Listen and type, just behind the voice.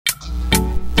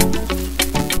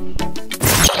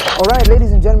All right,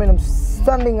 ladies and gentlemen,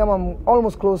 I'm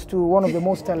almost close to one of the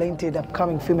most talented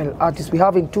upcoming female artists we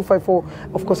have in 254,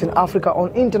 of course, in Africa,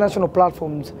 on international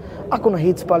platforms. Akuna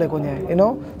hits pale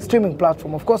kwenye, streaming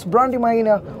platform. Of course, Brandy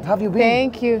Maina, have you been?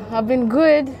 Thank you. I've been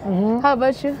good. How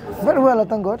about you? Very well,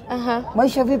 thank God.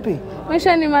 Maisha vipi?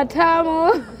 Maisha ni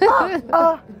matamu.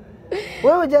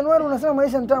 Wewe Januari unasema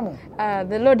maisha mtamu?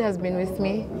 The Lord has been with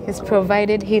me. He's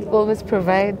provided. He always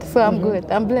provides. So I'm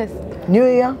good. I'm blessed. New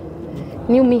year?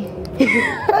 New me.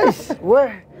 Nice.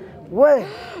 Where?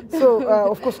 So,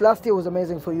 of course, last year was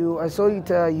amazing for you. I saw it,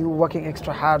 you working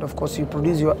extra hard. Of course, you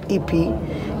produced your EP,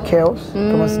 Chaos.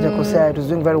 It was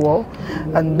doing very well.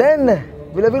 And then,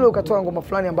 vile ukatoa ngoma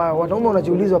fulani ambayo wanaume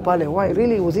wanajiulizwa pale, why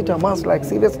really was it a must? Like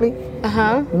seriously?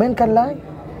 Men can lie?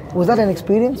 Was that an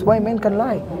experience? Why men can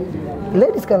lie?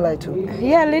 Ladies can lie too.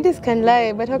 Yeah, ladies can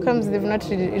lie, but how comes they've not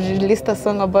released a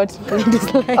song about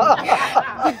ladies lying?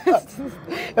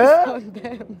 On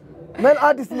them. Men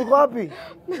artists mko wapi?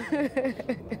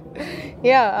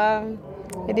 Yeah,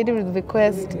 I did it with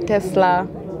Request, Tesla,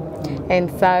 and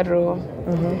Saro.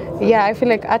 Yeah, I feel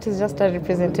like art is just a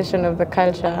representation of the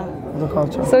culture. The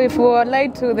culture. So if we were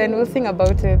lied to, then we'll sing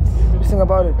about it. Sing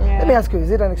about it. Yeah. Let me ask you,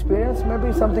 is it an experience?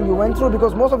 Maybe something you went through?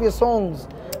 Because most of your songs,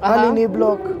 Honey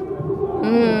Block.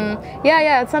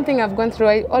 Yeah, it's something I've gone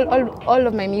through. All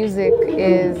of my music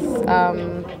is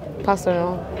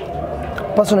personal.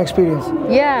 Personal experience?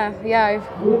 Yeah.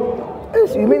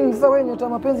 Yes, you mean sasa wewe nyota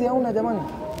mapenzi hauna jamani?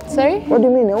 Sorry? What do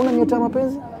you mean? Hauna nyota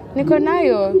mapenzi? Niko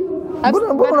nayo.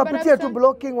 Mbona unapitia tu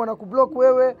blocking, wanakublock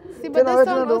wewe? See, but the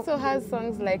song also has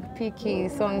songs like Peaky,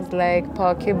 songs like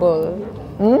Power Cable.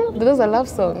 Those are love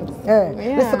songs. Yeah.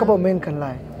 Let's talk about Men Can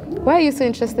Lie. Why are you so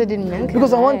interested in Men Can Lie?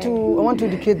 Because I want to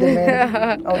educate the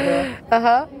men out there.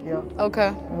 Yeah.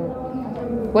 Okay.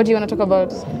 What do you want to talk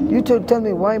about? You tell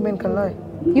me why men can lie.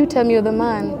 You tell me you're the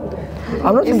man.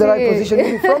 I'm not in the right position.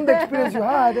 Maybe from the experience you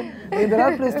had, in the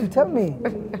right place to tell me.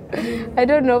 I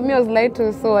don't know. Me, I was lied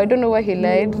to, so I don't know why he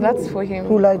lied. That's for him.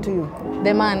 Who lied to you?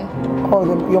 The man. Oh,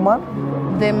 your man?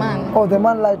 The man. Oh, the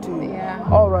man lied to you? Yeah.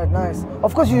 All right, nice.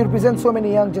 Of course, you represent so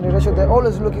many young generations. They're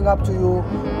always looking up to you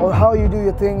or how you do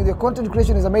your thing. Your content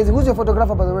creation is amazing. Who's your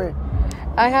photographer, by the way?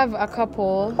 I have a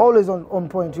couple. Always on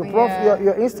point. Your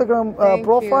your Instagram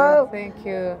profile. Thank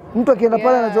you. Mtu akienda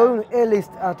pale anajua huyu ni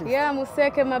A-list artist. Yeah,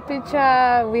 Museke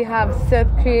Mapicha. We have Seth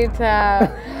Creator.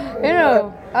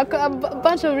 A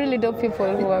bunch of really dope people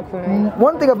who work with me.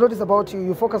 One thing I've noticed about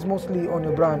you focus mostly on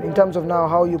your brand in terms of now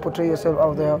how you portray yourself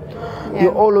out there. Yeah.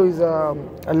 You're always a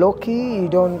low-key. You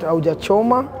don't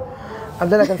aujachoma.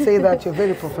 And then I can say that you're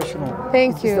very professional.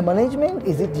 Thank you. Is the management?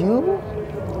 Is it you?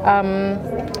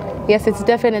 Yes, it's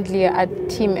definitely a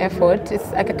team effort.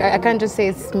 I can't just say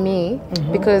it's me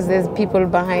because there's people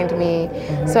behind me.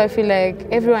 So I feel like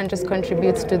everyone just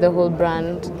contributes to the whole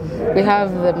brand. We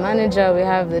have the manager, we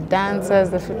have the dancers,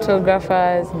 the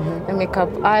photographers, the makeup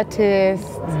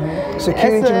artists.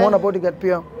 Security, mwana bodyguard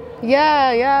pia.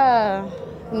 Yeah.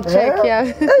 Check, yeah.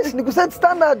 Ni kuset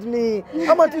standard ni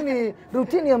ama tu ni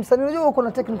routine ya msanii. Unajua uko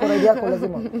na technical idea yako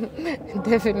lazima.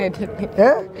 Definitely.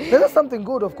 There's something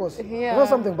good, of course. Yeah. There's not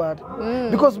something bad.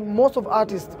 Because most of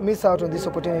artists miss out on this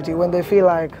opportunity when they feel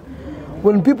like,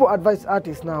 when people advise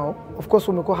artists now, of course,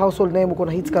 when we call household name,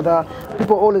 we hits kada,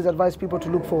 people always advise people to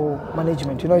look for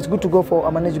management. It's good to go for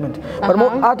a management. But more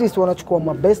artists wanachukua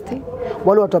mabesti,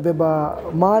 wale watabeba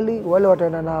mali, wale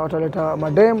wataleta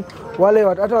madem, wale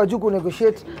hata wajuku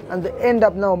negotiate, and they end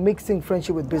up now mixing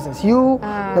friendship with business. You,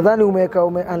 nadhani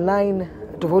ume align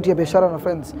tofauti ya biashara na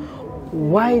friends.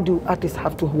 Why do artists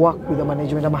have to work with a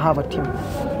management and have a team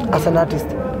as an artist?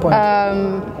 Point.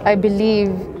 I believe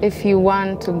if you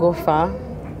want to go far,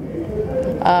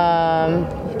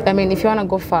 if you want to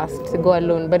go fast, go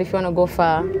alone. But if you want to go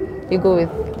far, you go with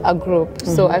a group.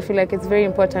 So I feel like it's very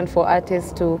important for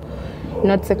artists to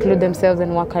not seclude themselves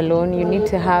and work alone. You need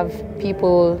to have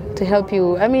people to help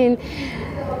you.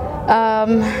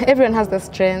 Everyone has their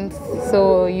strengths,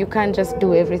 so you can't just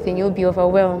do everything. You'll be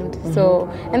overwhelmed. So,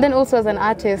 and then also as an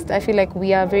artist, I feel like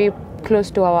we are very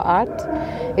close to our art.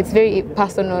 It's very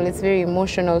personal, it's very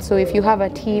emotional. So if you have a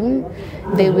team,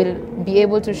 they will be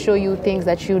able to show you things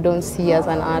that you don't see as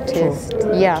an artist.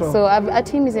 True. Yeah, True. So a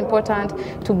team is important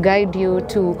to guide you,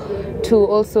 to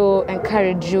also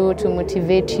encourage you, to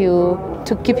motivate you,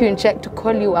 to keep you in check, to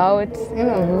call you out,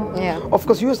 Yeah. Of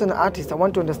course, you as an artist, I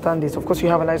want to understand this. Of course, you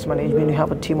have a nice management, you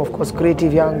have a team, of course,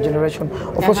 creative young generation.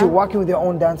 Of course, you're working with your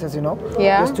own dancers,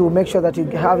 Yeah. just to make sure that you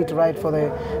have it right for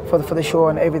the show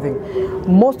and everything.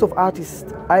 Most of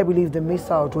artists, I believe, they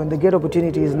miss out when they get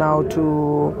opportunities now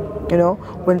to,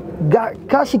 when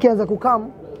cash ikianza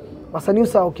kukam, wasanii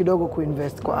usao kidogo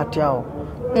kuinvest kwa art yao.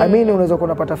 I mean unaweza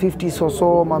kunapata 50 so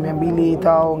 200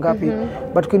 tao ngapi,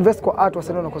 but kuinvest kwa art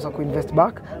wasanii wanakosa kuinvest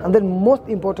back. And then most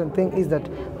important thing is that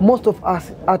most of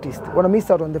us artists wanna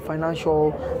miss out on the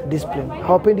financial discipline.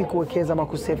 Hawapendi kuwekeza ama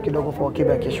kusave kidogo for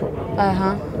akiba kesho.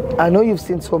 I know you've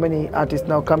seen so many artists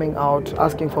now coming out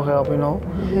asking for help, you know.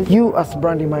 You as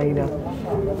Brandy Maina,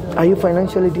 are you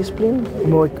financially disciplined?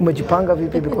 Umejipanga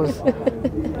vipi because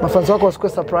mafans wako wasikuwe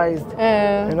surprised,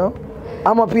 you know?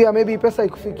 Ama pia maybe pesa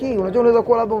ikufikii. Unajua unaweza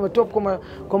kuwa labda umetop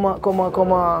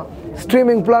kama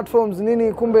streaming platforms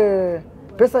nini, kumbe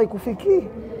pesa ikufikii.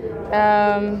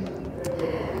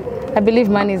 I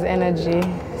believe money is energy.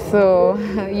 So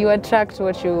you attract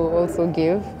what you also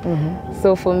give.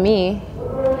 So for me,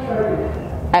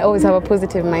 I always have a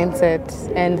positive mindset,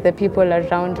 and the people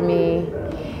around me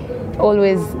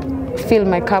always fill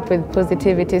my cup with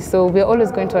positivity. So we're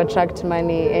always going to attract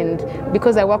money, and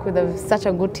because I work with such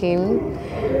a good team,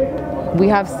 we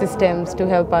have systems to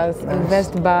help us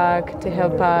invest back, to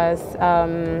help us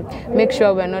make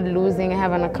sure we're not losing. I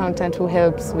have an accountant who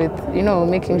helps with, you know,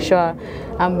 making sure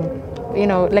you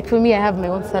know, like for me, I have my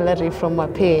own salary from my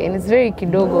pay, and it's very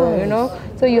kidogo, you know.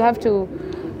 So you have to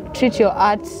treat your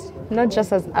art not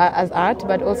just as art,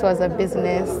 but also as a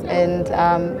business, and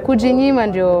kujinyima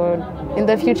ndio in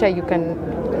the future you can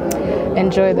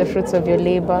enjoy the fruits of your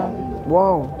labor.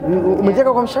 Wow,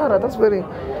 umejeka kwa mshahara, that's very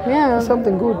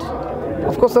something good.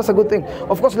 Of course, that's a good thing.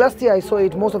 Of course, last year I saw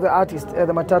it, most of the artists,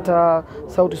 the Matata,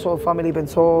 Sauti Sol family,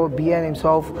 Benso, BN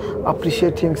himself,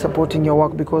 appreciating, supporting your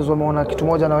work because wameona kitu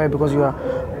moja na wewe, because you're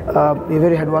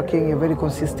very hardworking, you're very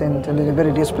consistent, and you're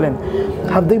very disciplined.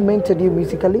 Have they mentored you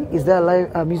musically? Is there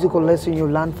a musical lesson you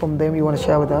learned from them you want to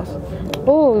share with us?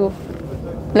 Oh,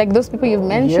 like those people you've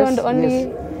mentioned only?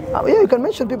 Yes. Yeah, you can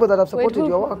mention people that have supported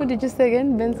your work. Who did you say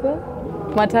again, Benso?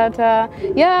 Matata.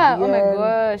 Yeah, oh my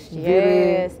gosh,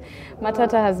 yes.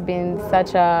 Matata has been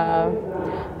such a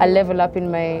level up in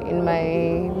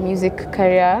my music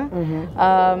career.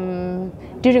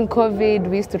 During COVID,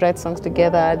 we used to write songs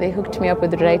together. They hooked me up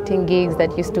with writing gigs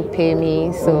that used to pay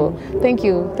me. So thank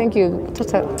you,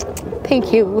 Tata.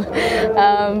 Thank you.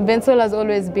 Bensol has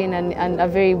always been a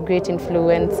very great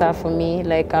influencer for me.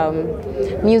 Like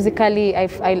musically,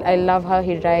 I love how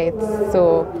he writes.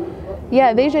 So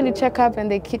yeah, they usually check up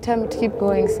and they tell me to keep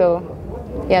going. So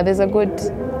yeah, there's a good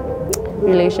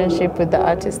relationship with the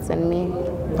artists and me.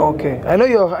 Okay, I know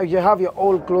you have your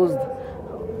all closed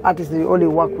artists that you only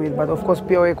work with, but of course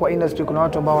pia kwa industry kuna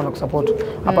watu ambao wanakusupport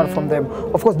apart from them.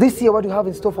 Of course this year what do you have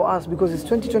in store for us, because it's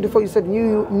 2024, you said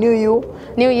new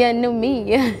year, new me.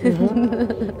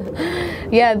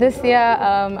 Yeah, this year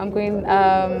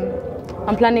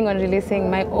I'm planning on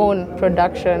releasing my own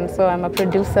production. So I'm a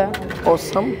producer.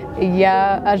 Awesome.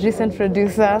 Yeah, a recent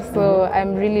producer. So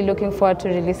I'm really looking forward to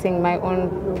releasing my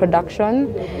own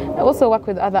production. I also work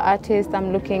with other artists.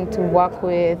 I'm looking to work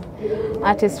with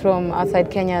artists from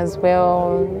outside Kenya as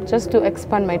well, just to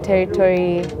expand my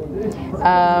territory.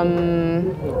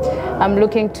 I'm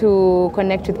looking to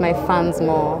connect with my fans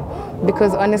more,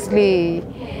 because honestly,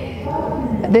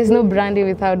 there's no Brandy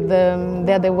without them.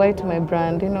 They're the way to my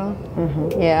brand, you know?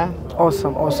 Yeah.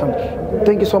 Awesome.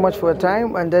 Thank you so much for your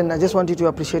time. And then I just want you to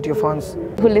appreciate your fans.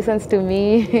 Who listens to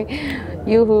me,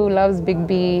 you who loves Big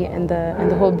B and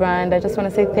the whole brand. I just want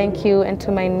to say thank you. And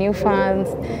to my new fans,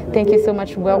 thank you so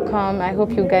much. Welcome. I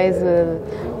hope you guys will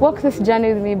walk this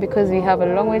journey with me, because we have a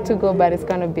long way to go, but it's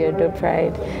going to be a dope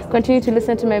ride. Continue to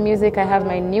listen to my music. I have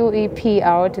my new EP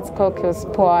out. It's called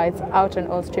Kiospoa. It's out on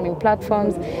all streaming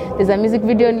platforms. There's a music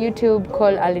video on YouTube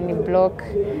called Alini Block.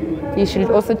 You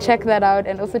should also check that out,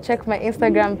 and also check my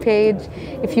Instagram page.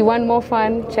 If you want more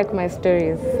fun, check my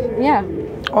stories. Yeah.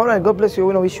 All right, God bless you.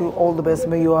 We wish you all the best.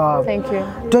 May you have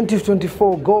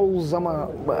 2024 goals,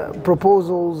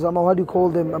 proposals, what do you call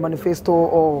them, a manifesto,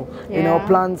 or you know,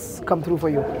 plans come through for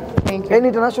you. Thank you. Any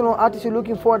international artist you're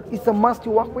looking for, it's a must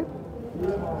you work with?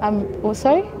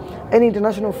 Sorry? Any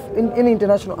international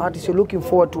artist you're looking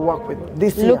forward to work with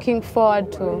this year? Looking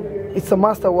forward to. It's a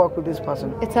must to work with this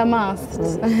person. It's a must.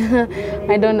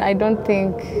 I don't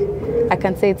think I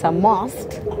can say it's a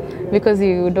must, because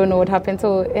you don't know what happens.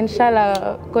 So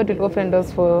inshallah, God will open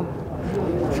doors for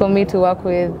me to work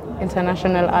with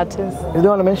international artists. You don't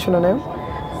want to mention a name?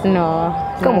 No.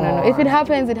 Come on. If it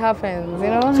happens, it happens, you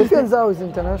know? Sophia Nzao is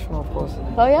international, of course.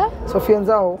 Oh, yeah? Sophia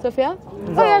Nzao. Sophia?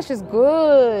 Oh, yeah, she's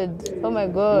good. Oh, my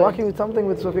God. You're working with something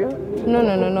with Sophia?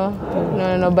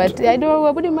 No. But I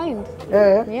wouldn't mind.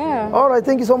 Yeah. All right,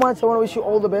 thank you so much. I want to wish you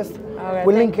all the best. All right,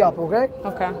 we'll link you up, okay?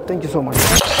 Okay. Thank you so much.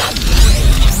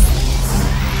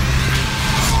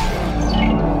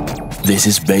 This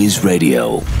is Baze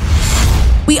Radio.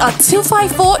 We are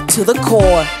 254 to the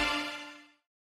core.